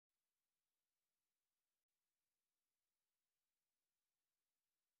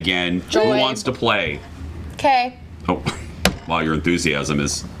again. Joy. Who wants to play? Okay. Oh, wow, your enthusiasm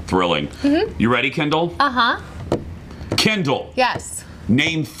is thrilling. You ready, Kendall? Uh-huh. Kendall. Yes.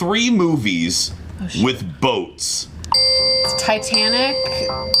 Name 3 movies with boats. It's Titanic,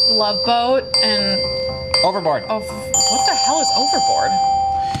 Love Boat, and... Overboard. Oh, what the hell is Overboard?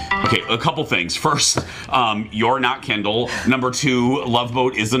 Okay, a couple things. First, you're not Kendall. Number 2, Love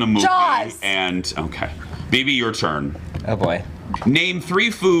Boat isn't a movie. Jaws. And, okay. Baby, your turn. Oh boy. Name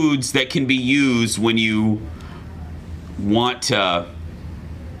 3 foods that can be used when you want to...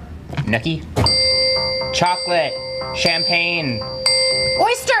 Nookie. Chocolate. Champagne.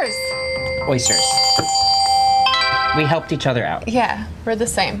 Oysters! Oysters. We helped each other out. Yeah, we're the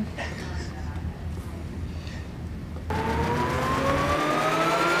same.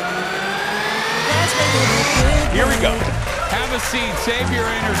 Here we go. Have a seat. Save your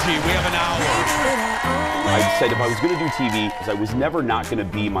energy. We have an hour. I said if I was going to do TV, because I was never not going to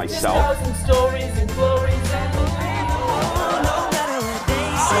be myself.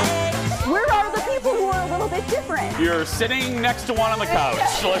 Where are the people who are a little bit different? You're sitting next to one on the couch.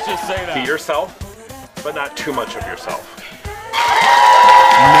 Let's just say that. Be yourself, but not too much of yourself.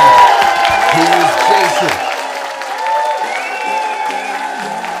 Who is Jason?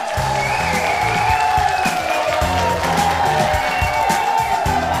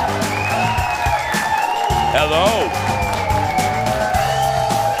 Hello.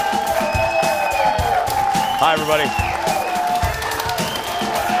 Hi, everybody.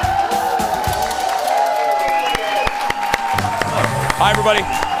 Hi, everybody.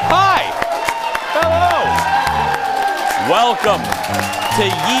 Hi. Hello. Welcome to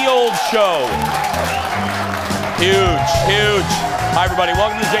Ye Olde Show. Huge, huge. Hi, everybody.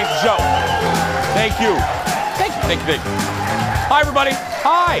 Welcome to the Jason Show. Thank you. Thank you, thank you, thank you. Hi, everybody.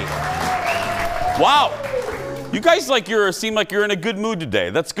 Hi. Wow. You guys seem like you're in a good mood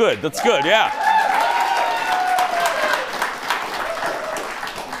today. That's good. That's good. Yeah.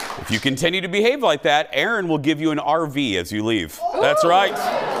 If you continue to behave like that, Aaron will give you an RV as you leave. That's right.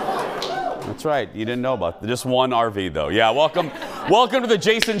 That's right. You didn't know about just one RV though. Yeah. Welcome to the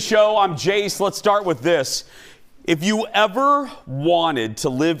Jason Show. I'm Jace. Let's start with this. If you ever wanted to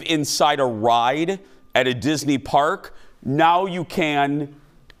live inside a ride at a Disney park, now you can,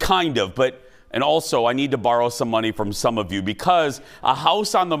 kind of, and also, I need to borrow some money from some of you because a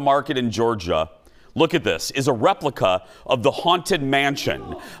house on the market in Georgia, look at this, is a replica of the Haunted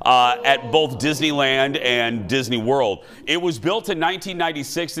Mansion at both Disneyland and Disney World. It was built in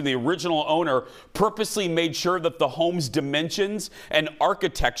 1996 and the original owner purposely made sure that the home's dimensions and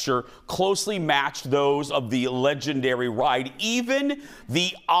architecture closely matched those of the legendary ride. Even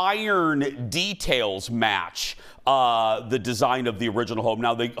the iron details match the design of the original home.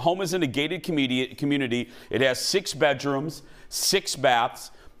 Now, the home is in a gated community. It has 6 bedrooms, 6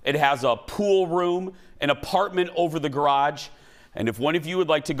 baths. It has a pool room, an apartment over the garage. And if one of you would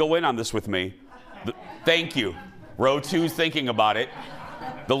like to go in on this with me, thank you. Row 2's thinking about it.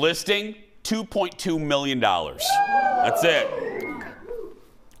 The listing, $2.2 million. That's it.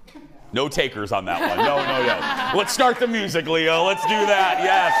 No takers on that one. No. Let's start the music, Leo. Let's do that.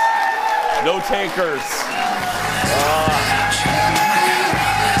 Yes. No takers.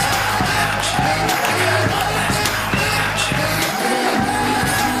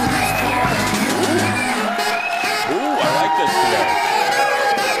 Ooh, I like this today.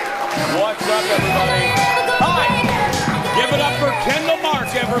 What's up, everybody? Hi. Give it up for Kendall Mark,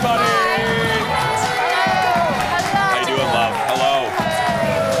 everybody. How you doing, love? Hello.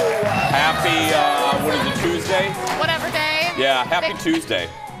 Happy, what is it, Tuesday? Whatever day. Yeah, happy Tuesday.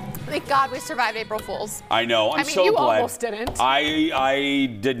 Thank God we survived April Fools. I know. I'm so you glad. almost didn't.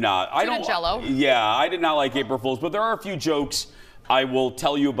 I did not. I don't. Jello. Yeah, I did not like April Fools, but there are a few jokes I will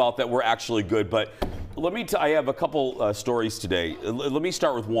tell you about that were actually good. But let me. I have a couple stories today. Let me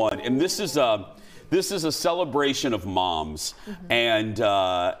start with one, and this is a celebration of moms. And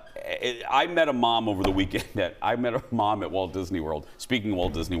I met a mom over the weekend. I met a mom at Walt Disney World. Speaking of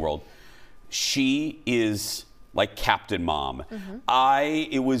Walt Disney World, she is like Captain Mom.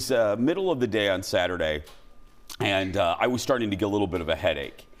 It was middle of the day on Saturday, and I was starting to get a little bit of a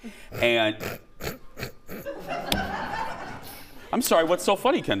headache. And I'm sorry, what's so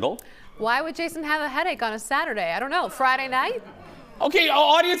funny, Kendall? Why would Jason have a headache on a Saturday? I don't know. Friday night? Okay,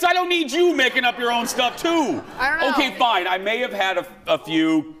 audience, I don't need you making up your own stuff too. I don't know. Okay, fine. I may have had a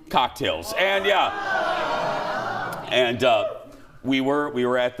few cocktails, and yeah, and we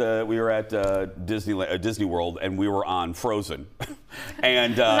were at Disney World, and we were on Frozen,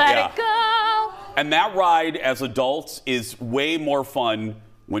 and Let it go. And that ride as adults is way more fun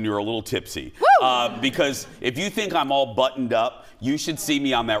when you're a little tipsy. Woo! Because if you think I'm all buttoned up, you should see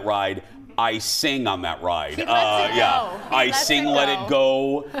me on that ride. I sing on that ride. I sing Let It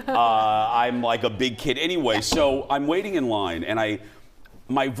Go. I'm like a big kid anyway. So I'm waiting in line, and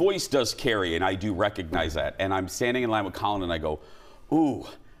my voice does carry, and I do recognize that. And I'm standing in line with Colin, and I go, ooh.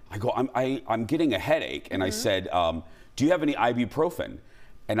 I'm getting a headache. And I said, do you have any ibuprofen?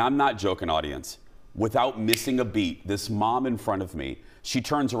 And I'm not joking, audience. Without missing a beat, this mom in front of me, she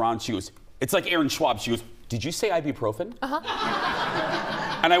turns around, she goes, it's like Aaron Schwab. She goes, did you say ibuprofen?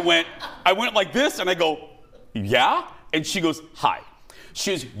 And I went like this, and I go, yeah? And she goes, hi.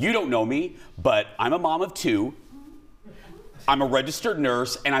 She goes, you don't know me, but I'm a mom of 2. I'm a registered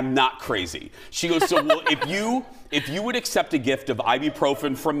nurse, and I'm not crazy. She goes, so well, if you would accept a gift of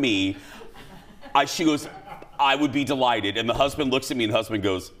ibuprofen from me, she goes, I would be delighted. And the husband looks at me, and the husband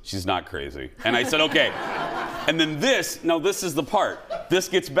goes, she's not crazy. And I said, okay. And then this is the part. This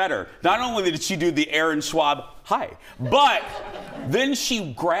gets better. Not only did she do the Aaron Schwab, hi, but then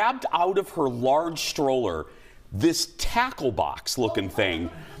she grabbed out of her large stroller this tackle box looking thing,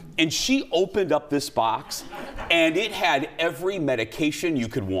 and she opened up this box, and it had every medication you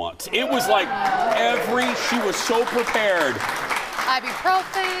could want. It was like she was so prepared.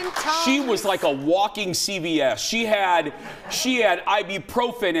 Ibuprofen, Tums. She was like a walking CVS. She had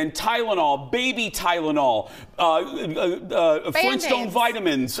ibuprofen and Tylenol, baby Tylenol, Flintstone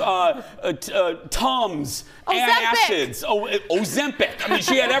vitamins, Tums, antacids, Ozempic. I mean,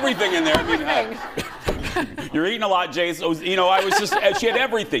 she had everything in there. I mean, you're eating a lot, Jace. You know, she had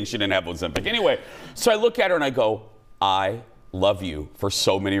everything. She didn't have Ozempic. Anyway, so I look at her and I go, I love you for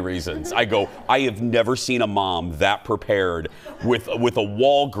so many reasons. I go, I have never seen a mom that prepared with a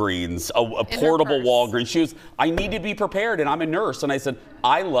Walgreens, a portable Walgreens. She goes, I need to be prepared, and I'm a nurse. And I said,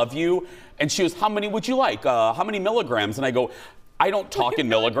 I love you. And she goes, how many would you like? How many milligrams? And I go, I don't talk in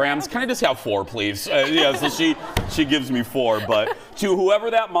milligrams. Can I just have 4, please? Yeah, so she gives me 4. But to whoever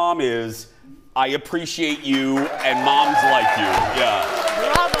that mom is, I appreciate you, and moms like you. Yeah.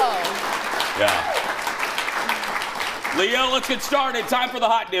 Bravo. Yeah. Leo, let's get started. Time for the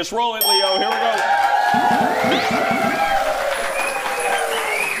hot dish. Roll it, Leo. Here we go.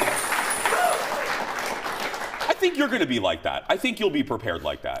 I think you're going to be like that. I think you'll be prepared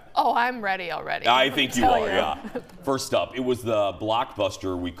like that. Oh, I'm ready already. I think you are, yeah. First up, it was the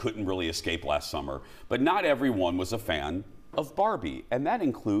blockbuster we couldn't really escape last summer, but not everyone was a fan of Barbie, and that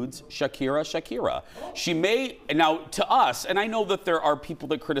includes Shakira. She may, now to us, and I know that there are people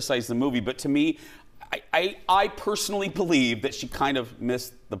that criticize the movie, but to me, I personally believe that she kind of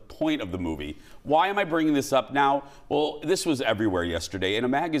missed the point of the movie. Why am I bringing this up now? Well, this was everywhere yesterday. In a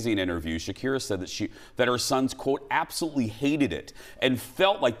magazine interview, Shakira said that her sons, quote, absolutely hated it and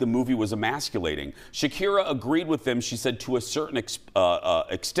felt like the movie was emasculating. Shakira agreed with them, she said, to a certain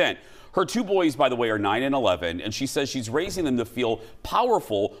extent. Her 2 boys, by the way, are 9 and 11, and she says she's raising them to feel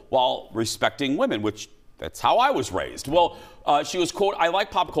powerful while respecting women, which that's how I was raised. Well, she was, quote, I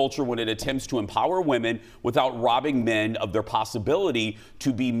like pop culture when it attempts to empower women without robbing men of their possibility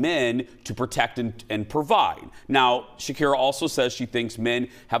to be men to protect and provide. Now, Shakira also says she thinks men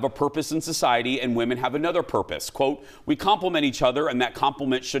have a purpose in society and women have another purpose. Quote, we complement each other and that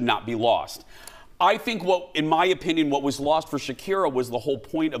complement should not be lost. I think in my opinion, what was lost for Shakira was the whole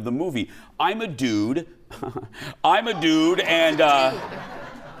point of the movie. I'm a dude. I'm a dude, and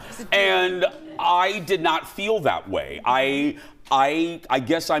I did not feel that way. I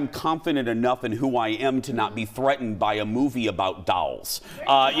guess I'm confident enough in who I am to not be threatened by a movie about dolls.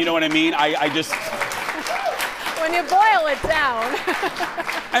 You know what I mean? I just... When you boil it down.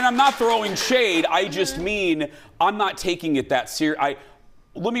 And I'm not throwing shade. I just mean I'm not taking it that serious.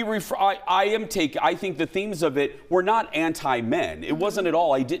 Let me I think the themes of it were not anti-men. It wasn't at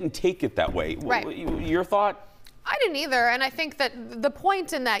all. I didn't take it that way. Right. Your thought? I didn't either, and I think that the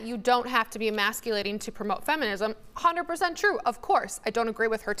point in that you don't have to be emasculating to promote feminism, 100% true, of course. I don't agree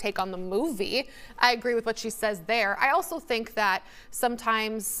with her take on the movie. I agree with what she says there. I also think that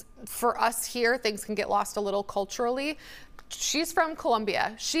sometimes for us here, things can get lost a little culturally. She's from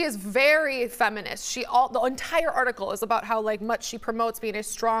Colombia. She is very feminist. The entire article is about how much she promotes being a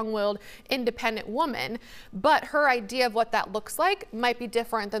strong-willed, independent woman, but her idea of what that looks like might be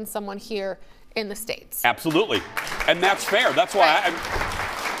different than someone here in the States. Absolutely. And that's fair. That's why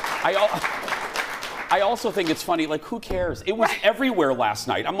I also think it's funny, like, who cares? It was everywhere last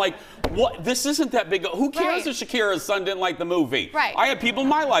night. I'm like, what? This isn't that big. Who cares if Shakira's son didn't like the movie? Right. I have people in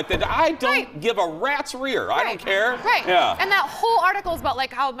my life that I don't give a rat's rear. I don't care. Right. Yeah. And that whole article is about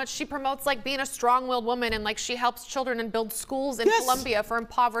like how much she promotes like being a strong-willed woman and like she helps children and builds schools in Colombia for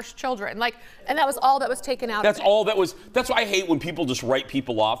impoverished children. Like, and that was all that was taken out. That's all that was. That's why I hate when people just write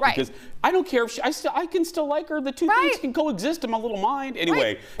people off because I don't care if I can still like her. The two things can coexist in my little mind.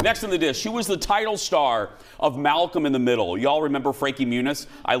 Anyway, next on the dish, she was the title star of Malcolm in the Middle. Y'all remember Frankie Muniz?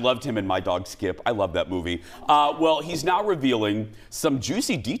 I loved him in My Dog Skip. I love that movie. Well, he's now revealing some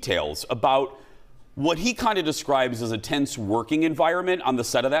juicy details about what he kind of describes as a tense working environment on the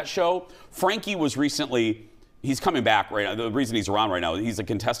set of that show. Frankie was recently, he's coming back right now. The reason he's around right now, he's a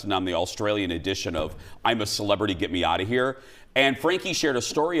contestant on the Australian edition of I'm a Celebrity, Get Me Out of Here. And Frankie shared a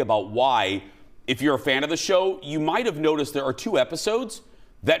story about why, if you're a fan of the show, you might have noticed there are 2 episodes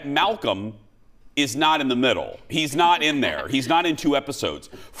that Malcolm is not in the middle. He's not in there. He's not in 2 episodes.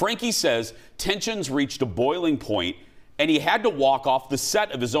 Frankie says tensions reached a boiling point and he had to walk off the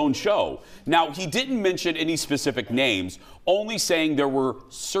set of his own show. Now, he didn't mention any specific names, only saying there were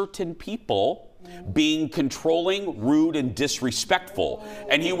certain people being controlling, rude, and disrespectful.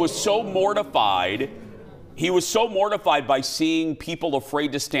 And he was so mortified. He was so mortified by seeing people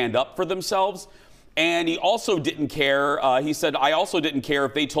afraid to stand up for themselves. And he also didn't care. He said, I also didn't care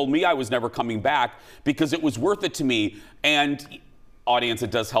if they told me I was never coming back because it was worth it to me. And audience, it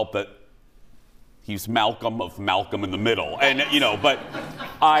does help that he's Malcolm of Malcolm in the Middle. And, you know, but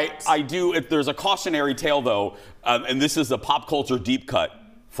I do, if there's a cautionary tale, though, and this is a pop culture deep cut,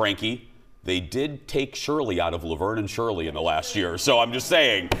 Frankie, they did take Shirley out of Laverne and Shirley in the last year. So I'm just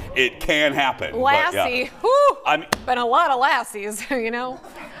saying, it can happen. Lassie. But, yeah. Whew. Been a lot of Lassies, you know?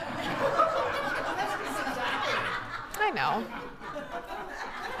 I know.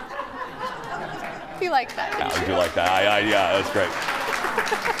 You like that? Yeah, I do like that. Yeah, that's great.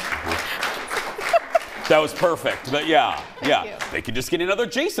 That was perfect. But yeah. They could just get another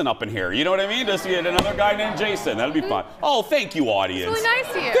Jason up in here. You know what I mean? Just get another guy named Jason. That'd be fun. Oh, thank you, audience. It's really nice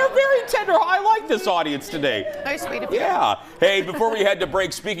of you. They're very tender. I like this audience today. Very sweet of you. Yeah. Hey, before we head to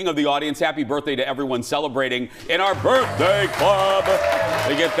break, speaking of the audience, happy birthday to everyone celebrating in our birthday club.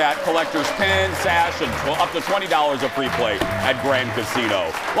 They get that collector's pin, sash, and up to $20 of free play at Grand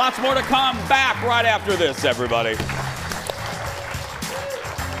Casino. Lots more to come. Back right after this, everybody.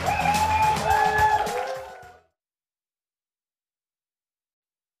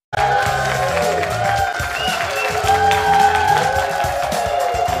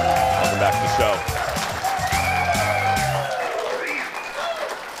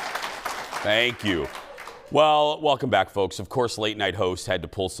 Thank you. Well, welcome back, folks. Of course, late night host had to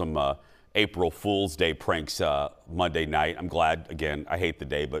pull some April Fool's Day pranks Monday night. I'm glad, again, I hate the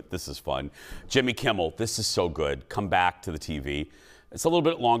day, but this is fun. Jimmy Kimmel, this is so good. Come back to the TV. It's a little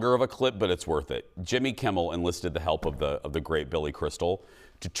bit longer of a clip, but it's worth it. Jimmy Kimmel enlisted the help of the great Billy Crystal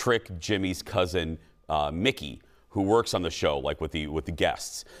to trick Jimmy's cousin, Mickey, who works on the show, like with the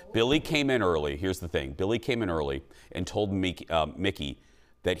guests. Billy came in early. Here's the thing. Billy came in early and told Mickey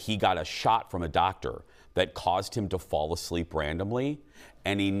that he got a shot from a doctor that caused him to fall asleep randomly,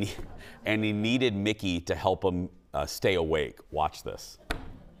 and he needed Mickey to help him stay awake. Watch this.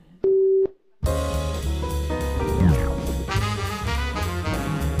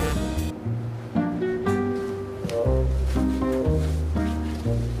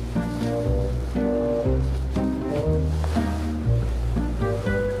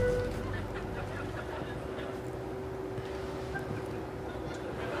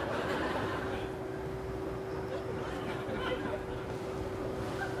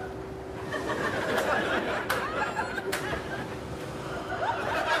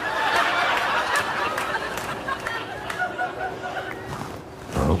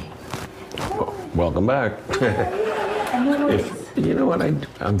 Welcome back. You know what,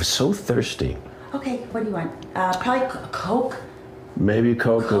 I'm so thirsty. Okay, what do you want? Probably Coke? Maybe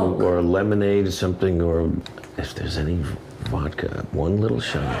Coke. Or lemonade or something, or if there's any vodka, one little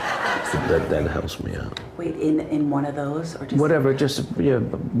shot. That helps me out. Wait, in one of those? Or just whatever, just, yeah,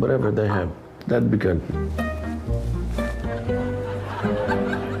 whatever they have. That'd be good.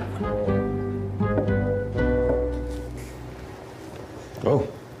 Oh.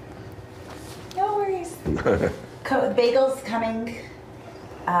 No worries. Bagels coming.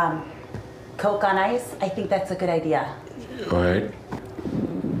 Coke on ice. I think that's a good idea. All right.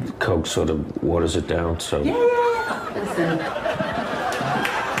 Coke sort of waters it down, so. Yeah. Listen.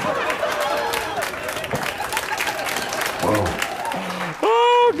 Whoa.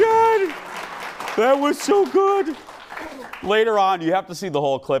 Oh, God. That was so good. Later on, you have to see the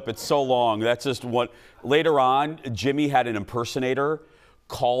whole clip. It's so long. That's just what. Later on, Jimmy had an impersonator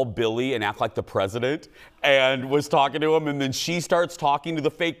call Billy and act like the president and was talking to him, and then she starts talking to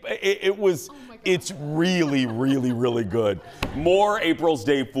the fake. It's really, really, really good. More April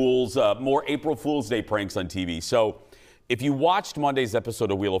Fool's Day pranks on TV. So if you watched Monday's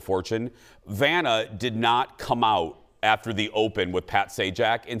episode of Wheel of Fortune, Vanna did not come out after the open with Pat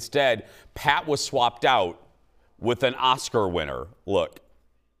Sajak. Instead, Pat was swapped out with an Oscar winner. Look.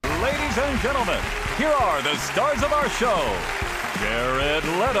 Ladies and gentlemen, here are the stars of our show, Jared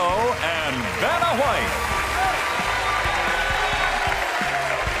Leto and Vanna White.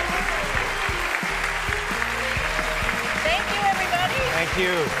 Thank you, everybody. Thank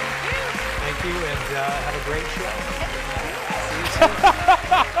you. Thank you, and have a great show.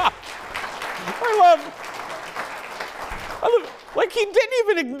 I love, like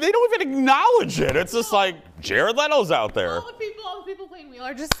they don't even acknowledge it. It's just like Jared Leto's out there. All the people playing Wheel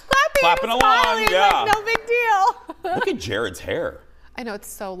are just clapping along, smiling, yeah. like, no big deal. Look at Jared's hair. I know, it's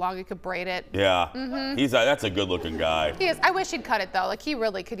so long, you could braid it. Yeah, that's a good-looking guy. He is. I wish he'd cut it, though. Like, he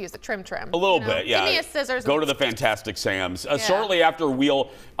really could use a trim. A little bit, yeah. Give me a scissors. Go to the Fantastic Sam's. Shortly after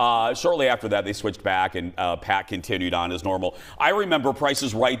that, they switched back, and Pat continued on as normal. I remember Price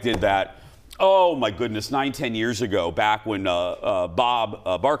is Right did that. Oh my goodness, 9-10 years ago, back when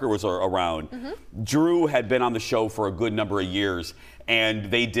Bob Barker was around. Drew had been on the show for a good number of years, and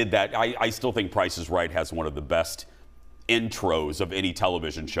they did that. I still think Price is Right has one of the best intros of any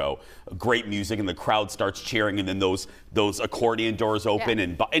television show. Great music, and the crowd starts cheering, and then those accordion doors open. Yeah.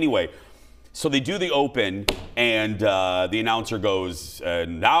 And anyway, so they do the open, and the announcer goes,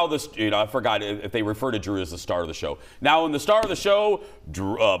 now this, I forgot if they refer to Drew as the star of the show. Now in the star of the show,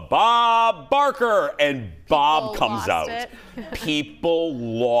 Bob Barker, and Bob comes out. People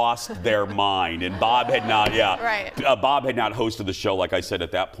lost their mind, and Bob had not, Bob had not hosted the show, like I said,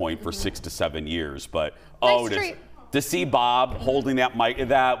 at that point for 6 to 7 years. But to see Bob holding that mic,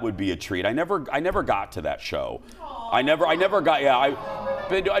 that would be a treat. I never got to that show. I never got. I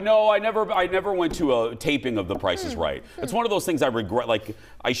never went to a taping of The Price is Right. It's one of those things I regret. Like,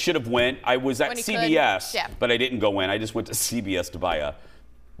 I should have went. I was at CBS, but I didn't go in. I just went to CBS to buy a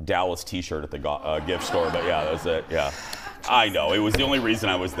Dallas T-shirt at the gift store. But yeah, that's it. Yeah, I know. It was the only reason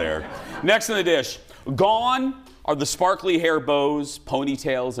I was there. Next in the dish, gone are the sparkly hair bows,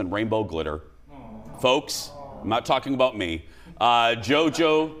 ponytails, and rainbow glitter. Folks, I'm not talking about me.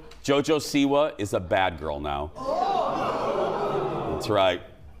 Jojo Siwa is a bad girl now. That's right.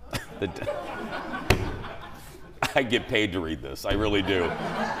 I get paid to read this. I really do.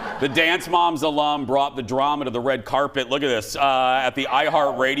 The Dance Moms alum brought the drama to the red carpet. Look at this. At the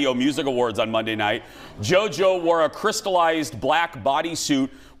iHeartRadio Music Awards on Monday night, JoJo wore a crystallized black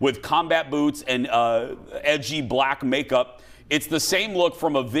bodysuit with combat boots and edgy black makeup. It's the same look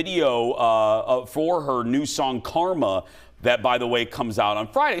from a video for her new song Karma that, by the way, comes out on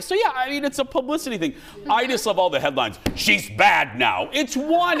Friday. So yeah, I mean, it's a publicity thing. I just love all the headlines. She's bad now. It's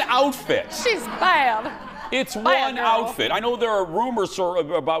one outfit. She's bad. It's one outfit. I know there are rumors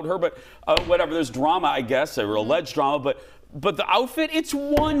about her, but whatever. There's drama, I guess, or alleged drama, but the outfit, it's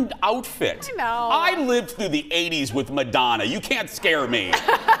one outfit. I know. I lived through the 80s with Madonna. You can't scare me.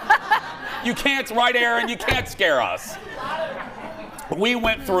 You can't, right, Aaron? You can't scare us. We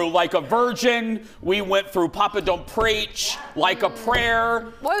went through Like a Virgin. We went through Papa Don't Preach, Like a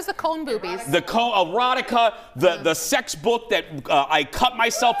Prayer. What was the cone boobies? The cone erotica, the sex book that I cut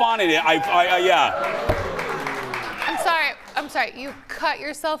myself on, and yeah. I'm sorry, you cut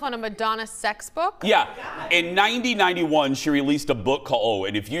yourself on a Madonna sex book? Yeah. In 90-91, she released a book called,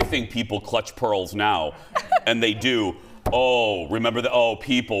 and if you think people clutch pearls now, and they do, remember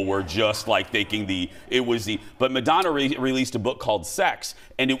people were just like thinking but Madonna released a book called Sex,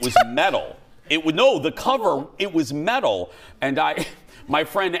 and it was metal. The cover, it was metal, and my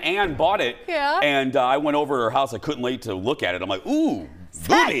friend Ann bought it, and I went over to her house. I couldn't wait to look at it. I'm like, ooh,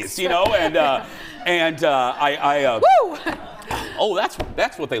 boobies, and oh,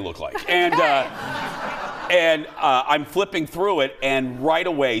 that's what they look like, and I'm flipping through it, and right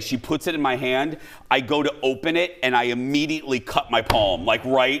away she puts it in my hand. I go to open it, and I immediately cut my palm,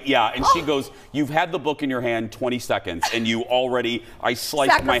 and she goes, "You've had the book in your hand 20 seconds, and I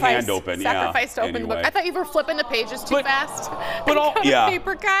sliced my hand open." Sacrificed to open the book. I thought you were flipping the pages too fast.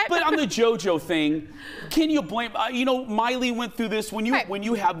 Paper cut. But on the JoJo thing, can you blame? Miley went through this. When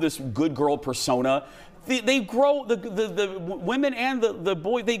you have this good girl persona, they grow, the women and the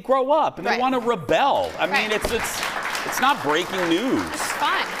boy, they grow up and they want to rebel. I mean, it's not breaking news. It's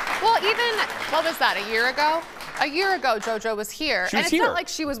fine. Well, even, what was that, a year ago? A year ago, JoJo was here. She was here. It's not like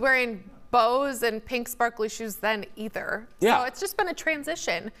she was wearing bows and pink sparkly shoes then either. Yeah. So it's just been a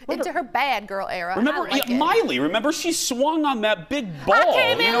transition into her bad girl era. Remember, I like it. Miley, remember she swung on that big ball.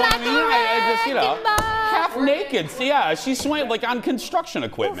 came in You know what I like mean? a I just, you know, wrecking ball. half naked. So, yeah, she swung like on construction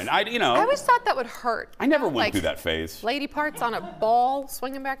equipment. You know. I always thought that would hurt. I never went Like, through that phase. Lady parts on a ball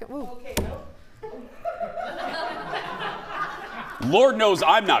swinging back. Ooh. Lord knows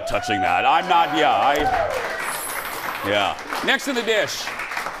I'm not touching that. I'm not, yeah. Next in the dish.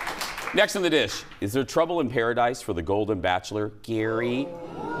 Next in the dish. Is there trouble in paradise for the Golden Bachelor? Gary.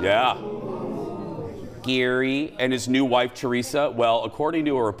 Yeah. Gary and his new wife, Teresa. Well, according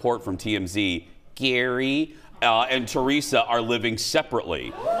to a report from TMZ, Gary and Teresa are living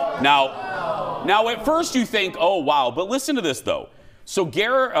separately. Now, at first you think, oh, wow. But listen to this, though. So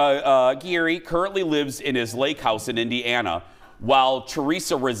Gary currently lives in his lake house in Indiana, while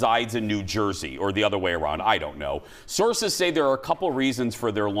Teresa resides in New Jersey, or the other way around, I don't know. Sources say there are a couple reasons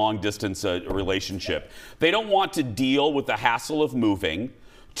for their long-distance relationship. They don't want to deal with the hassle of moving.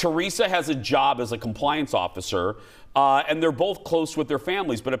 Teresa has a job as a compliance officer, and they're both close with their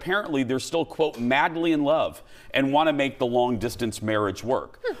families, but apparently they're still, quote, madly in love and want to make the long-distance marriage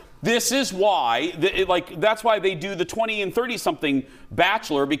work. This is why, that's why they do the 20 and 30-something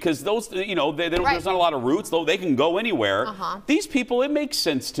bachelor, because those, you know, there's not a lot of roots, though they can go anywhere. These people, it makes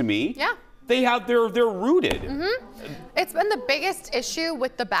sense to me. Yeah. They're rooted. It's been the biggest issue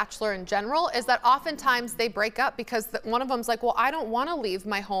with The Bachelor in general is that oftentimes they break up because one of them's like, well, I don't want to leave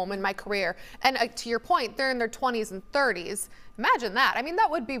my home and my career. And to your point, they're in their 20s and 30s. Imagine that. I mean, that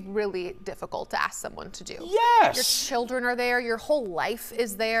would be really difficult to ask someone to do. Yes. Your children are there. Your whole life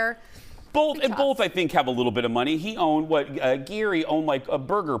is there. Both, I think, have a little bit of money. He owned Gary owned like a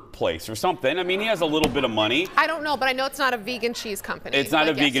burger place or something. I mean, he has a little bit of money. I don't know, but I know it's not a vegan cheese company. It's not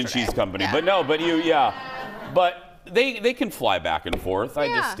a vegan cheese company, but no, but but they can fly back and forth.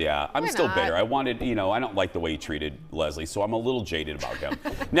 I'm still bitter. I wanted, you know, I don't like the way he treated Leslie, so I'm a little jaded about him.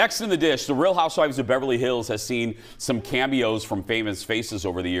 Next in the dish, The Real Housewives of Beverly Hills has seen some cameos from famous faces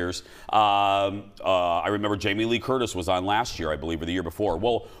over the years. I remember Jamie Lee Curtis was on last year, I believe, or the year before.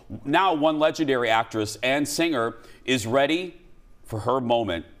 Well, now one legendary actress and singer is ready for her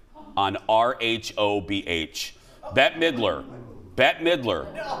moment on RHOBH. Bette Midler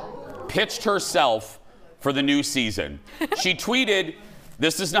pitched herself for the new season. She tweeted,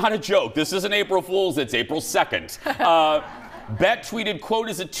 this is not a joke, this isn't April Fool's, it's April 2nd. Bette tweeted, quote,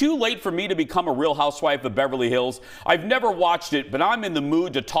 is it too late for me to become a Real Housewife of Beverly Hills? I've never watched it, but I'm in the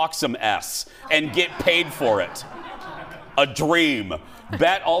mood to talk some S and get paid for it. A dream.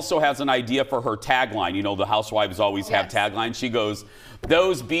 Bette also has an idea for her tagline. You know, the housewives always have taglines. She goes,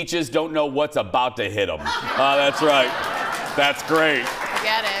 those beaches don't know what's about to hit them. That's right. That's great. I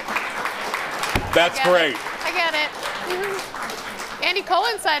get it. That's great. I get it. Andy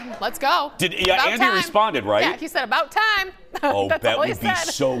Cohen said, let's go. Andy responded, right? Yeah, he said, about time. Oh, That's Bette all he would be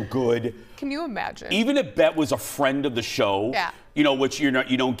said. so good. Can you imagine? Even if Bette was a friend of the show, you know, which you're not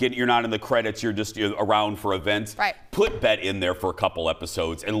in the credits, you're around for events. Right. Put Bette in there for a couple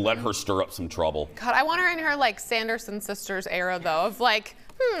episodes and let her stir up some trouble. God, I want her in her like Sanderson sisters era though, of like,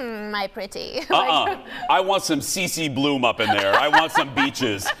 my pretty. I want some CeCe Bloom up in there. I want some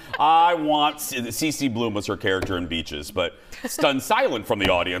Beaches. CeCe Bloom was her character in Beaches, but stunned silent from the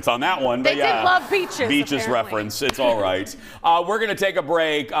audience on that one. They did love Beaches. Beaches apparently. reference. It's all right. We're going to take a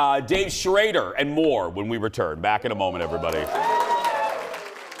break. Dave Schrader and more when we return. Back in a moment, everybody.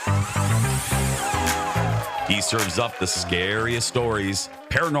 He serves up the scariest stories.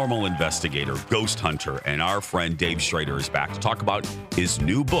 Paranormal investigator, ghost hunter, and our friend Dave Schrader is back to talk about his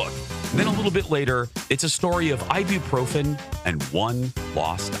new book. And then a little bit later, it's a story of ibuprofen and one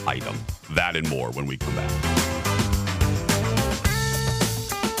lost item. That and more when we come back.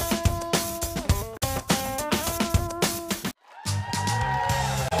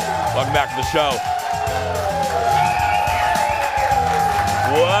 Welcome back to the show.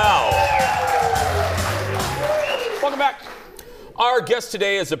 Wow. Welcome back. Our guest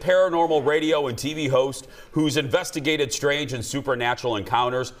today is a paranormal radio and TV host who's investigated strange and supernatural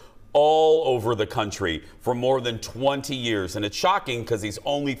encounters all over the country for more than 20 years. And it's shocking because he's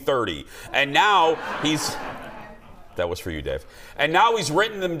only 30. And now he's... That was for you, Dave. And now he's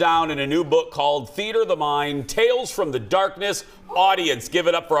written them down in a new book called Theater of the Mind, Tales from the Darkness. Audience, give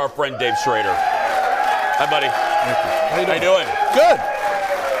it up for our friend Dave Schrader. Hi, buddy. Thank you. How you doing? Good.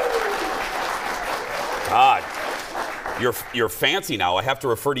 God. You're fancy now. I have to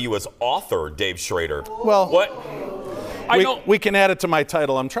refer to you as author Dave Schrader. Well, what? We can add it to my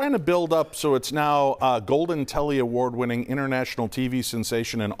title. I'm trying to build up so it's now Golden Telly Award-winning international TV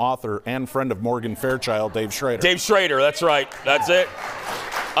sensation and author and friend of Morgan Fairchild, Dave Schrader. Dave Schrader, that's right. That's it.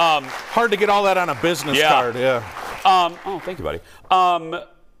 Hard to get all that on a business card, yeah. Oh, thank you, buddy.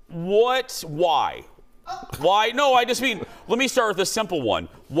 Why? Why? No, I just mean, let me start with a simple one.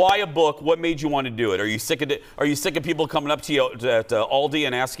 Why a book? What made you want to do it? Are you sick of it? Are you sick of people coming up to you at Aldi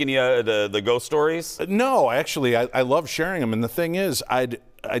and asking you the ghost stories? No, actually, I love sharing them. And the thing is, I'd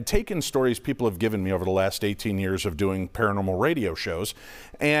taken stories people have given me over the last 18 years of doing paranormal radio shows,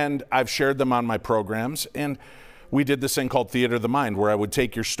 and I've shared them on my programs. And we did this thing called Theater of the Mind, where I would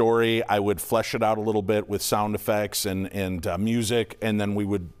take your story, I would flesh it out a little bit with sound effects and music, and then we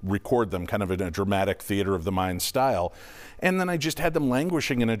would record them kind of in a dramatic Theater of the Mind style. And then I just had them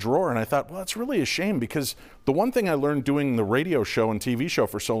languishing in a drawer, and I thought, well, it's really a shame, because the one thing I learned doing the radio show and TV show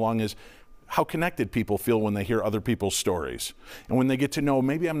for so long is how connected people feel when they hear other people's stories. And when they get to know,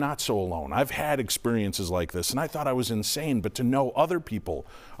 maybe I'm not so alone. I've had experiences like this, and I thought I was insane, but to know other people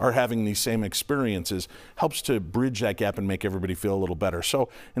are having these same experiences helps to bridge that gap and make everybody feel a little better. So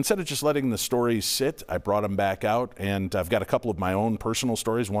instead of just letting the stories sit, I brought them back out, and I've got a couple of my own personal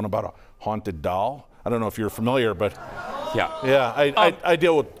stories, one about a haunted doll. I don't know if you're familiar, but I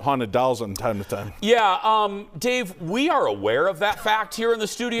deal with haunted dolls from time to time. Yeah, Dave, we are aware of that fact here in the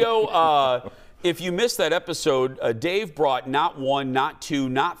studio. If you missed that episode, Dave brought not 1, not 2,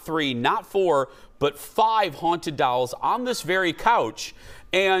 not 3, not 4, but 5 haunted dolls on this very couch.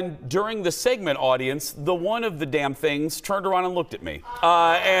 And during the segment, audience, the one of the damn things turned around and looked at me.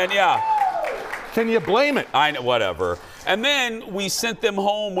 Can you blame it? I know, whatever. And then we sent them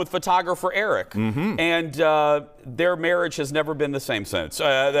home with photographer Eric, and their marriage has never been the same since.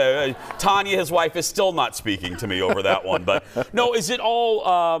 Tanya, his wife, is still not speaking to me over that one. But no, is it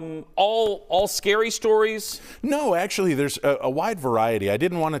all scary stories? No, actually, there's a wide variety. I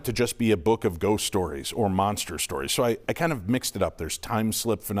didn't want it to just be a book of ghost stories or monster stories, so I kind of mixed it up. There's time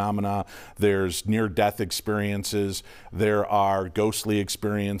slip phenomena, there's near-death experiences, there are ghostly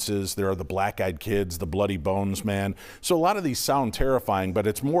experiences, there are the black-eyed kids, the bloody bones man. So a lot of these sound terrifying, but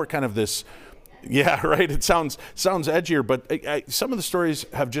it's more kind of this, yeah, right, it sounds edgier, but some of the stories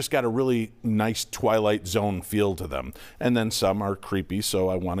have just got a really nice Twilight Zone feel to them. And then some are creepy, so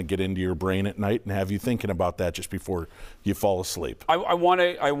I want to get into your brain at night and have you thinking about that just before you fall asleep. I want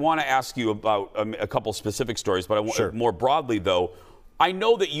to ask you about a couple specific stories, but more broadly, though, I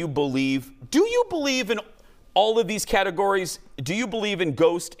know that you believe, do you believe in all of these categories? Do you believe in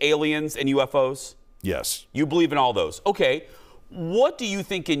ghosts, aliens, and UFOs? Yes. You believe in all those. Okay. What do you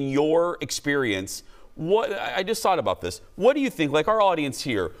think in your experience, I just thought about this. What do you think, like our audience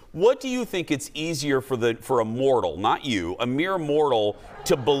here, what do you think it's easier for a mortal, not you, a mere mortal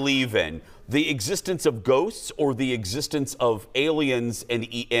to believe in? The existence of ghosts or the existence of aliens and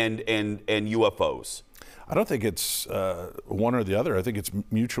UFOs? I don't think it's one or the other. I think it's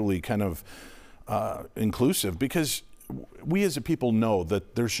mutually kind of inclusive, because we as a people know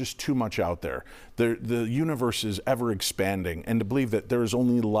that there's just too much out there. The universe is ever expanding, and to believe that there is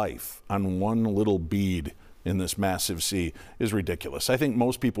only life on one little bead in this massive sea is ridiculous. I think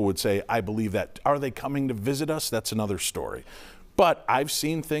most people would say, I believe that. Are they coming to visit us? That's another story. But I've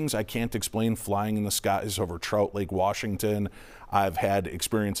seen things I can't explain flying in the skies over Trout Lake, Washington. I've had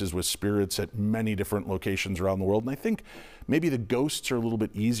experiences with spirits at many different locations around the world. And I think maybe the ghosts are a little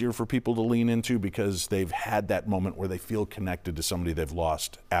bit easier for people to lean into because they've had that moment where they feel connected to somebody they've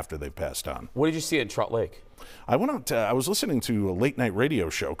lost after they've passed on. What did you see at Trout Lake? I went out, I was listening to a late night radio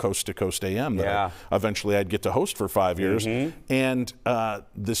show, Coast to Coast AM, that eventually I'd get to host for 5 years. And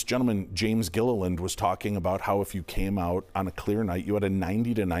this gentleman, James Gilliland, was talking about how if you came out on a clear night, you had a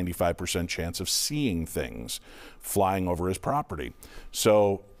 90 to 95% chance of seeing things flying over his property.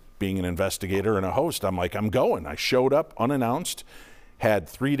 So being an investigator and a host, I'm like, I'm going. I showed up unannounced, had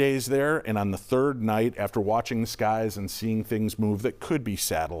 3 days there, and on the third night, after watching the skies and seeing things move that could be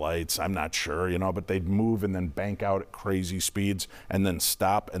satellites, I'm not sure, you know, but they'd move and then bank out at crazy speeds and then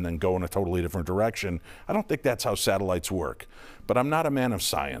stop and then go in a totally different direction. I don't think that's how satellites work. But I'm not a man of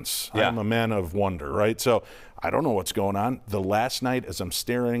science. I'm a man of wonder, right? So I don't know what's going on. The last night, as I'm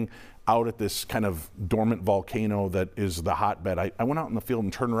staring out at this kind of dormant volcano that is the hotbed, I went out in the field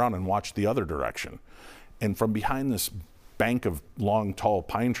and turned around and watched the other direction. And from behind this bank of long, tall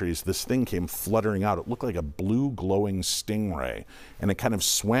pine trees, this thing came fluttering out. It looked like a blue glowing stingray, and it kind of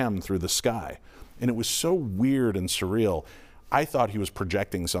swam through the sky. And it was so weird and surreal. I thought he was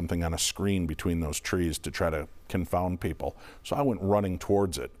projecting something on a screen between those trees to try to confound people. So I went running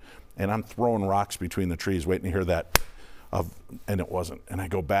towards it, and I'm throwing rocks between the trees, waiting to hear that, and it wasn't. And I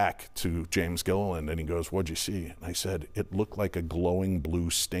go back to James Gilliland, and he goes, "What'd you see?" And I said, "It looked like a glowing blue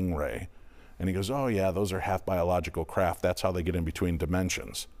stingray." And he goes, "Oh yeah, those are half biological craft. That's how they get in between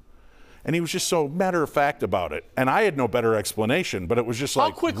dimensions." And he was just so matter of fact about it. And I had no better explanation, but it was just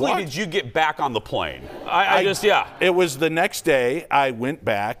like, how quickly what? did you get back on the plane? It was the next day I went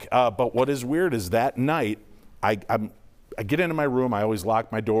back. But what is weird is that night, I get into my room. I always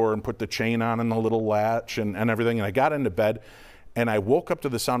lock my door and put the chain on and the little latch and everything. And I got into bed, and I woke up to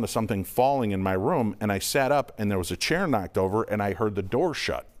the sound of something falling in my room. And I sat up, and there was a chair knocked over, and I heard the door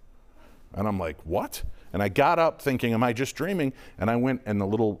shut. And I'm like, what? And I got up thinking, am I just dreaming? And I went, and the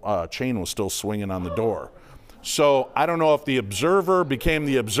little chain was still swinging on the door. So I don't know if the observer became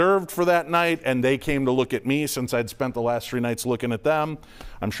the observed for that night, and they came to look at me since I'd spent the last 3 nights looking at them.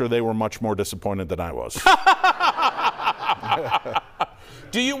 I'm sure they were much more disappointed than I was.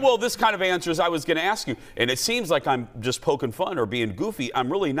 Well, this kind of answers I was going to ask you, and it seems like I'm just poking fun or being goofy.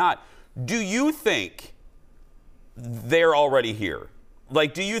 I'm really not. Do you think they're already here?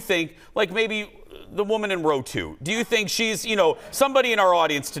 Like, do you think, like maybe the woman in row 2, do you think she's, somebody in our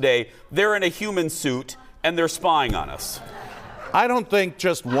audience today, they're in a human suit and they're spying on us? I don't think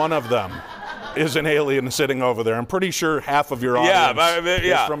just one of them is an alien sitting over there. I'm pretty sure half of your audience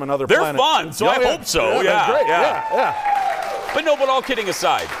is from another planet. They're fun, so I hope so. Yeah, great. Yeah. But all kidding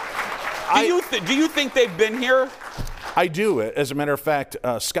aside, do you think they've been here? I do. As a matter of fact,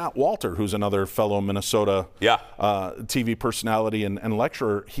 Scott Walter, who's another fellow Minnesota TV personality and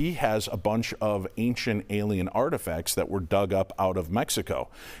lecturer, he has a bunch of ancient alien artifacts that were dug up out of Mexico.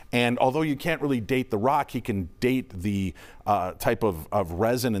 And although you can't really date the rock, he can date the type of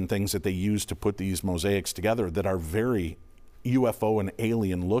resin and things that they use to put these mosaics together that are very UFO and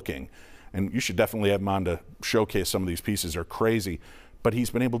alien looking. And you should definitely have him on to showcase some of these pieces. They're crazy. But he's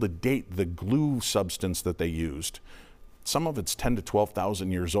been able to date the glue substance that they used. Some of it's 10 to 12,000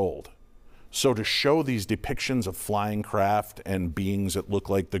 years old. So to show these depictions of flying craft and beings that look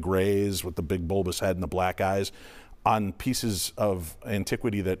like the Greys with the big bulbous head and the black eyes on pieces of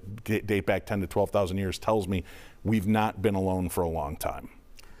antiquity that date back 10 to 12,000 years tells me we've not been alone for a long time.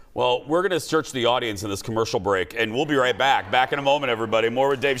 Well, we're going to search the audience in this commercial break, and we'll be right back. Back in a moment, everybody. More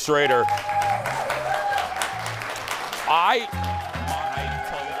with Dave Schrader.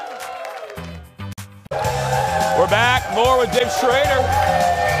 We're back. More with Dave Schrader.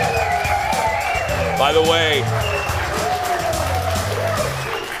 By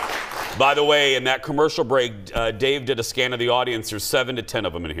the way, in that commercial break, Dave did a scan of the audience. There's 7 to 10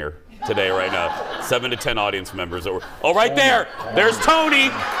 of them in here today, right now. 7 to 10 audience members. Right there. There's Tony.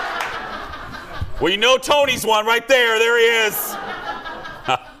 Well, you know Tony's one right there. There he is.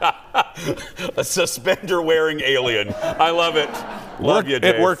 A suspender-wearing alien. I love it. Love you,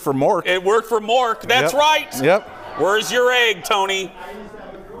 Dave. It worked for Mork. It worked for Mork. That's right. Yep. Where's your egg, Tony?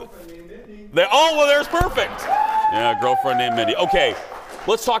 There's perfect. Yeah, girlfriend named Mindy. Okay,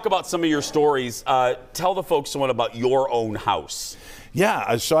 let's talk about some of your stories. Tell the folks somewhat about your own house.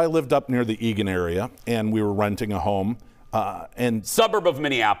 Yeah, so I lived up near the Eagan area, and we were renting a home. And suburb of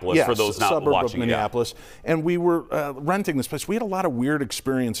Minneapolis, for those not suburb watching. Of Minneapolis. Yeah. And we were renting this place. We had a lot of weird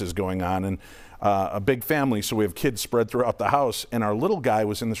experiences going on, and a big family, so we have kids spread throughout the house. And our little guy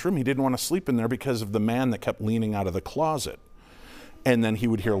was in this room. He didn't want to sleep in there because of the man that kept leaning out of the closet. And then he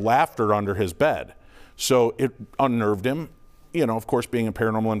would hear laughter under his bed. So it unnerved him. Of course, being a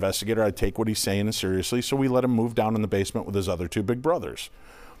paranormal investigator, I'd take what he's saying seriously. So we let him move down in the basement with his other 2 big brothers.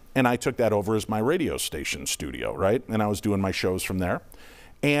 And I took that over as my radio station studio, right? And I was doing my shows from there.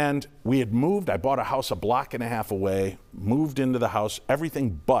 And we had moved. I bought a house a block and a half away, moved into the house.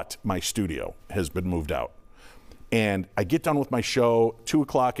 Everything but my studio has been moved out. And I get done with my show, 2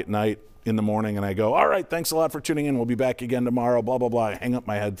 o'clock at night in the morning, and I go, all right, thanks a lot for tuning in. We'll be back again tomorrow, blah, blah, blah. I hang up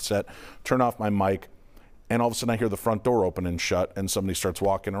my headset, turn off my mic, and all of a sudden I hear the front door open and shut, and somebody starts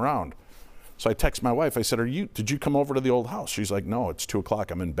walking around. So I text my wife. I said, did you come over to the old house? She's like, no, it's 2 o'clock.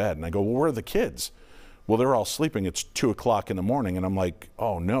 I'm in bed. And I go, well, where are the kids? Well, they're all sleeping. It's 2 o'clock in the morning. And I'm like,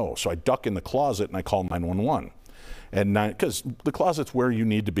 oh, no. So I duck in the closet and I call 911. And because the closet's where you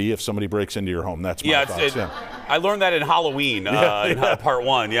need to be if somebody breaks into your home. That's my thoughts. I learned that in Halloween, in part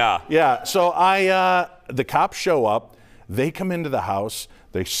 1, Yeah, so the cops show up. They come into the house.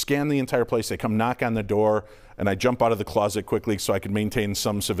 They scan the entire place. They come knock on the door. And I jump out of the closet quickly so I could maintain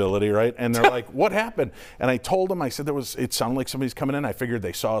some civility, right? And they're like, what happened? And I told them, I said, it sounded like somebody's coming in. I figured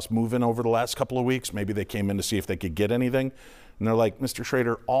they saw us moving over the last couple of weeks. Maybe they came in to see if they could get anything. And they're like, Mr.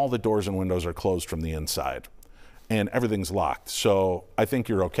 Schrader, all the doors and windows are closed from the inside. And everything's locked. So I think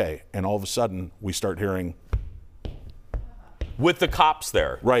you're okay. And all of a sudden, we start hearing. With the cops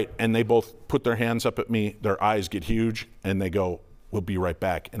there. Right. And they both put their hands up at me. Their eyes get huge. And they go, we'll be right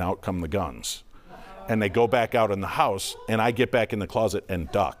back. And out come the guns. And they go back out in the house, and I get back in the closet and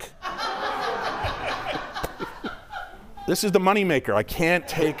duck. This is the moneymaker. I can't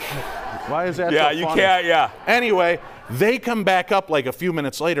take Why is that Yeah, so you funny? can't, yeah. Anyway, they come back up like a few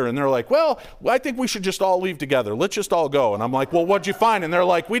minutes later, and they're like, well, I think we should just all leave together. Let's just all go. And I'm like, well, what'd you find? And they're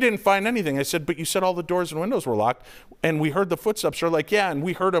like, we didn't find anything. I said, but you said all the doors and windows were locked, and we heard the footsteps. They're like, yeah, and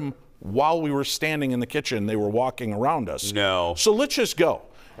we heard them while we were standing in the kitchen. They were walking around us. No. So let's just go.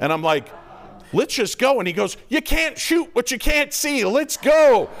 And I'm like, let's just go. And he goes, you can't shoot what you can't see. Let's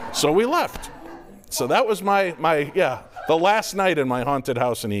go. So we left. So that was the last night in my haunted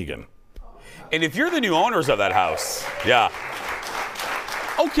house in Eagan. And if you're the new owners of that house, yeah.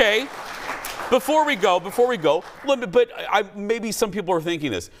 Okay. Before we go, but maybe some people are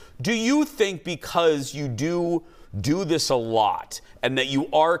thinking this. Do you think because you do this a lot and that you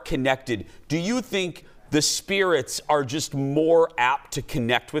are connected, do you think the spirits are just more apt to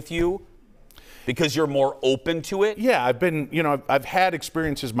connect with you because you're more open to it? Yeah, I've had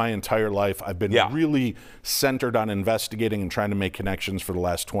experiences my entire life. I've been really centered on investigating and trying to make connections for the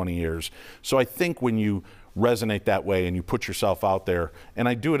last 20 years. So I think when you resonate that way and you put yourself out there, and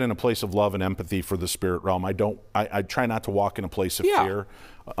I do it in a place of love and empathy for the spirit realm. I try not to walk in a place of fear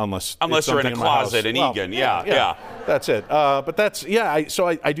unless you're in a closet in Eagan. Yeah. That's it. But that's, so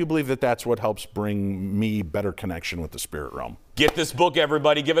I do believe that that's what helps bring me better connection with the spirit realm. Get this book,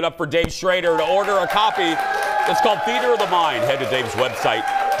 everybody. Give it up for Dave Schrader. To order a copy, it's called Theater of the Mind. Head to Dave's website,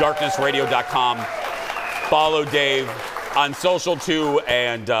 darknessradio.com. Follow Dave on social too,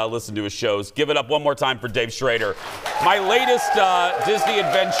 and listen to his shows. Give it up one more time for Dave Schrader. My latest Disney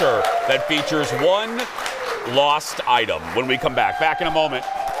adventure that features one lost item. When we come back in a moment.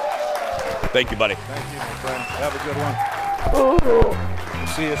 Thank you, buddy. Thank you, my friend. Have a good one.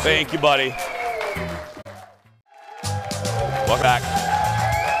 See you soon. Thank you, buddy. Welcome back.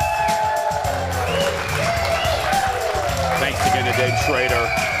 Thanks again to Dave Schrader.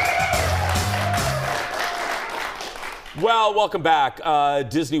 Well, welcome back.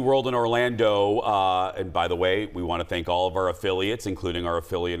 Disney World in Orlando. And by the way, we want to thank all of our affiliates, including our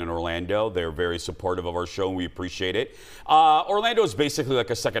affiliate in Orlando. They're very supportive of our show, and we appreciate it. Orlando is basically like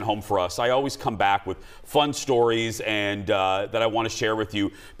a second home for us. I always come back with fun stories and that I want to share with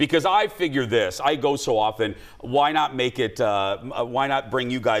you because I figure this. I go so often. Why not make it? Why not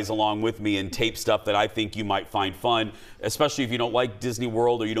bring you guys along with me and tape stuff that I think you might find fun, especially if you don't like Disney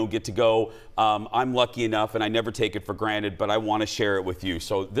World or you don't get to go. I'm lucky enough, and I never take it for granted, but I want to share it with you.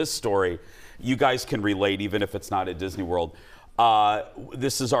 So this story, you guys can relate, even if it's not at Disney World.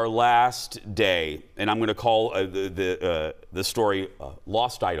 This is our last day, and I'm going to call the story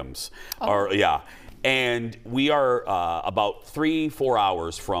Lost Items. And we are about 3-4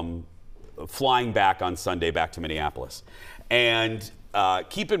 hours from flying back on Sunday back to Minneapolis. And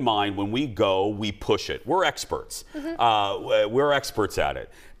keep in mind, when we go, we push it. We're experts. We're experts at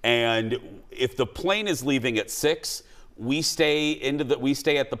it. And if the plane is leaving at 6, we stay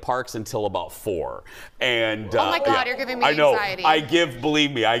at the parks until about 4. And oh my God, you're giving me anxiety. I know.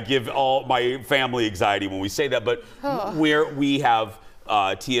 Believe me, I give all my family anxiety when we say that. But we have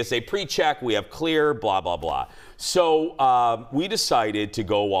TSA pre-check, we have clear, blah blah blah. So we decided to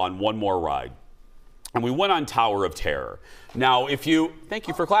go on one more ride. And we went on Tower of Terror. Now, thank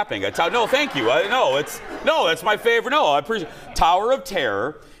you for clapping. No, thank you. That's my favorite. No, I appreciate it. Tower of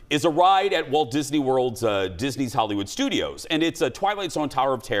Terror is a ride at Walt Disney World's Disney's Hollywood Studios. And it's a Twilight Zone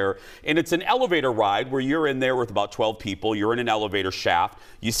Tower of Terror. And it's an elevator ride where you're in there with about 12 people. You're in an elevator shaft.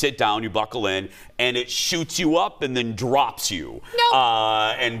 You sit down, you buckle in, and it shoots you up and then drops you. Nope.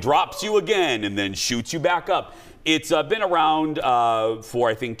 And drops you again and then shoots you back up. It's been around for,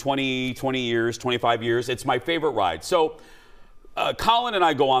 I think, 20 years, 25 years. It's my favorite ride. So Colin and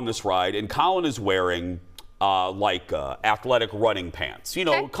I go on this ride, and Colin is wearing athletic running pants,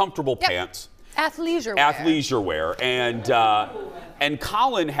 comfortable pants. Athleisure wear. Athleisure wear. And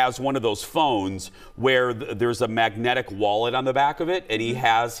Colin has one of those phones where there's a magnetic wallet on the back of it, and he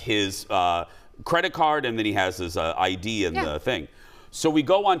has his credit card, and then he has his ID and the thing. So we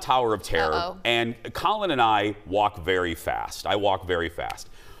go on Tower of Terror, and Colin and I walk very fast. I walk very fast.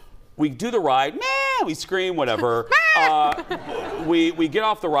 We do the ride, we scream, whatever. We get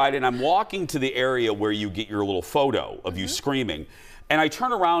off the ride, and I'm walking to the area where you get your little photo of you screaming. And I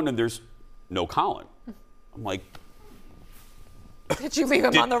turn around, and there's no Colin. I'm like, did you leave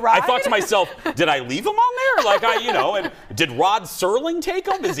him on the ride? I thought to myself, did I leave him on there? And did Rod Serling take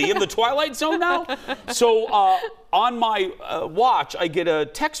him? Is he in the Twilight Zone now? So on my watch, I get a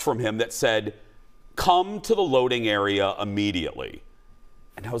text from him that said, come to the loading area immediately.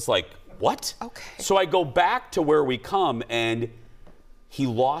 And I was like, what? Okay. So I go back to where we come, and he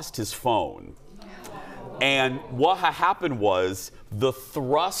lost his phone. And what happened was the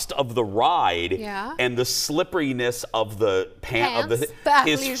thrust of the ride and the slipperiness of the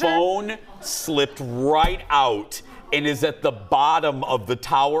his phone slipped right out and is at the bottom of the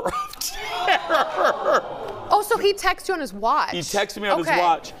Tower of Terror. Oh, so he texted you on his watch? He texted me on his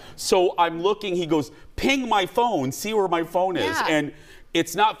watch. So I'm looking, he goes, ping my phone, see where my phone is. And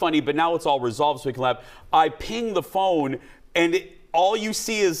it's not funny, but now it's all resolved so we can laugh. I ping the phone and all you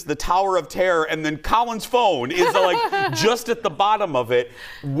see is the Tower of Terror, and then Colin's phone is like just at the bottom of it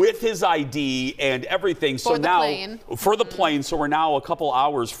with his ID and everything. So now for the plane, so we're now a couple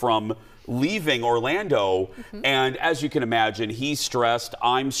hours from leaving Orlando, and as you can imagine, he's stressed,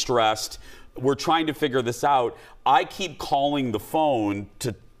 I'm stressed. We're trying to figure this out. I keep calling the phone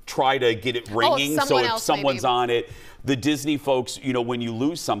to try to get it ringing, so if someone's on it. The Disney folks, you know, when you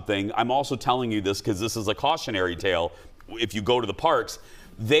lose something, I'm also telling you this because this is a cautionary tale. If you go to the parks,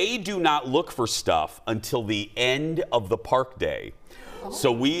 they do not look for stuff until the end of the park day.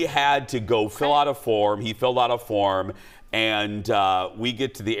 So we had to go fill out a form. He filled out a form, and we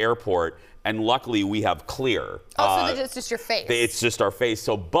get to the airport, and luckily we have clear. Oh, so it's just your face. It's just our face.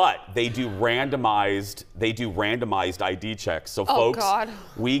 So, but they do randomized ID checks. So, folks,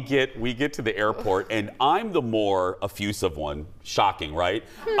 we get to the airport, and I'm the more effusive one. Shocking, right?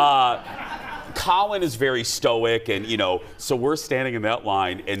 Colin is very stoic, and you know, so we're standing in that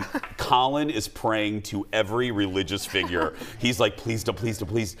line, and Colin is praying to every religious figure. He's like, please, please,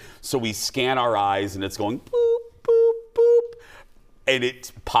 please. So we scan our eyes, and it's going boop, boop, boop, and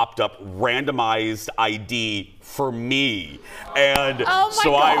it popped up randomized ID for me, and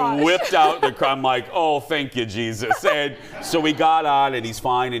so I whipped out the car. I'm like, oh, thank you, Jesus. And so we got on, and he's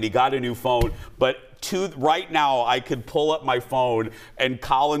fine, and he got a new phone, but right now, I could pull up my phone, and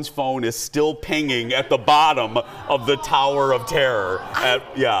Colin's phone is still pinging at the bottom of the Tower of Terror. God,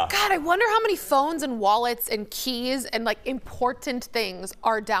 I wonder how many phones and wallets and keys and like important things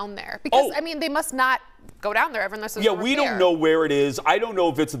are down there. Because I mean, they must not go down there unless there's we don't know where it is. I don't know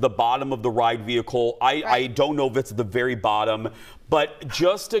if it's at the bottom of the ride vehicle. I don't know if it's at the very bottom. But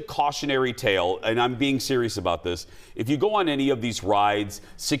just a cautionary tale, and I'm being serious about this. If you go on any of these rides,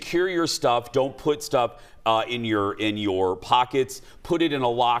 secure your stuff. Don't put stuff in your pockets. Put it in a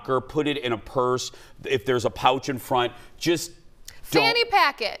locker. Put it in a purse. If there's a pouch in front, just fanny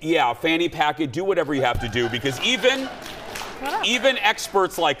pack it. Yeah, fanny pack it. Do whatever you have to do, because even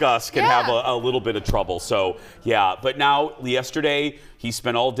experts like us can have a little bit of trouble. So, yeah. But now, yesterday, he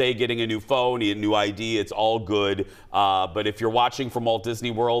spent all day getting a new phone, a new ID. It's all good. But if you're watching from Walt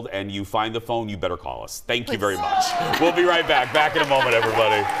Disney World and you find the phone, you better call us. Thank you very much. We'll be right back. Back in a moment,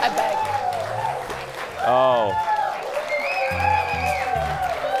 everybody. I beg.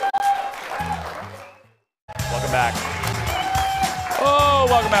 Welcome back. Oh,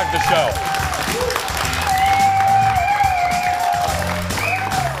 welcome back to the show.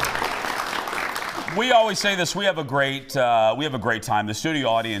 We always say this. We have a great time. The studio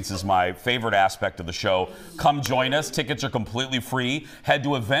audience is my favorite aspect of the show. Come join us. Tickets are completely free. Head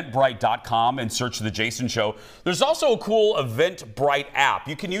to eventbrite.com and search The Jason Show. There's also a cool Eventbrite app.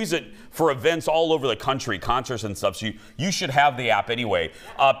 You can use it for events all over the country, concerts and stuff. So you should have the app anyway.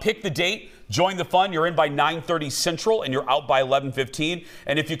 Pick the date. Join the fun. You're in by 9:30 Central, and you're out by 11:15.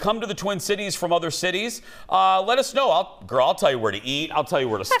 And if you come to the Twin Cities from other cities, let us know. I'll tell you where to eat. I'll tell you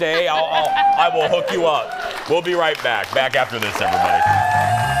where to stay. I will hook you up. We'll be right back. Back after this, everybody.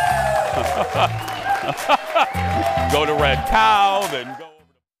 Go to Red Cow, then go over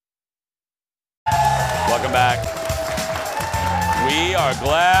to... Welcome back. We are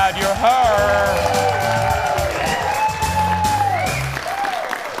glad you're here.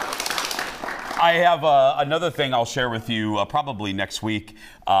 I have another thing I'll share with you probably next week.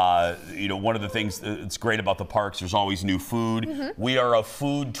 You know, one of the things that's great about the parks, there's always new food. We are a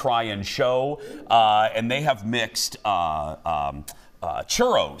food try and show, and they have mixed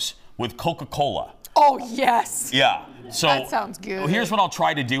churros with Coca-Cola. Oh, yes. Yeah. So that sounds good. Here's what I'll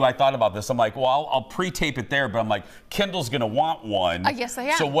try to do. I thought about this. I'm like, well, I'll pre-tape it there, but I'm like, Kendall's going to want one. Yes, I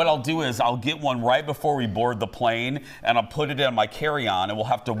am. So what I'll do is I'll get one right before we board the plane, and I'll put it in my carry-on, and we'll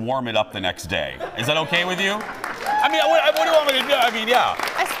have to warm it up the next day. Is that okay with you? I mean, what do you want me to do? I mean, yeah.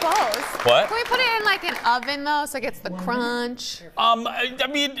 I suppose. What? Can we put it in like an oven, though, so it gets the crunch? I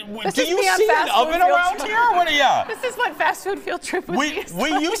mean, do you see an oven around here? What are you? This is what fast food field trip would be.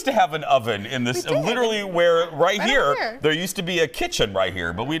 We used to have an oven in this, literally where right here, there used to be a kitchen right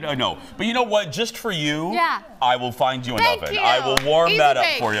here, but we don't know. But you know what? Just for you, I will find you an oven. I will warm that up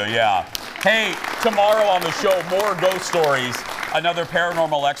for you, yeah. Hey, tomorrow on the show, more ghost stories. Another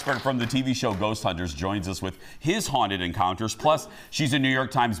paranormal expert from the TV show Ghost Hunters joins us with his haunted encounters. Plus, she's a New York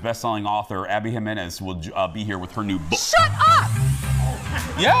Times bestselling author. Abby Jimenez will be here with her new book. Shut up!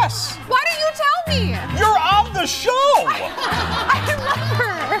 Yes! Why didn't you tell me? You're on the show! I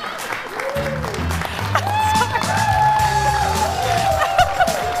remember.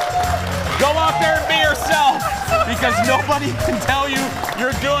 Go out there and be yourself, because nobody can tell you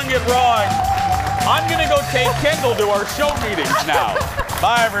you're doing it wrong. I'm gonna go take Kendall to our show meetings now.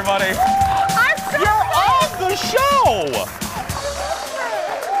 Bye, everybody. I'm so You're on the show!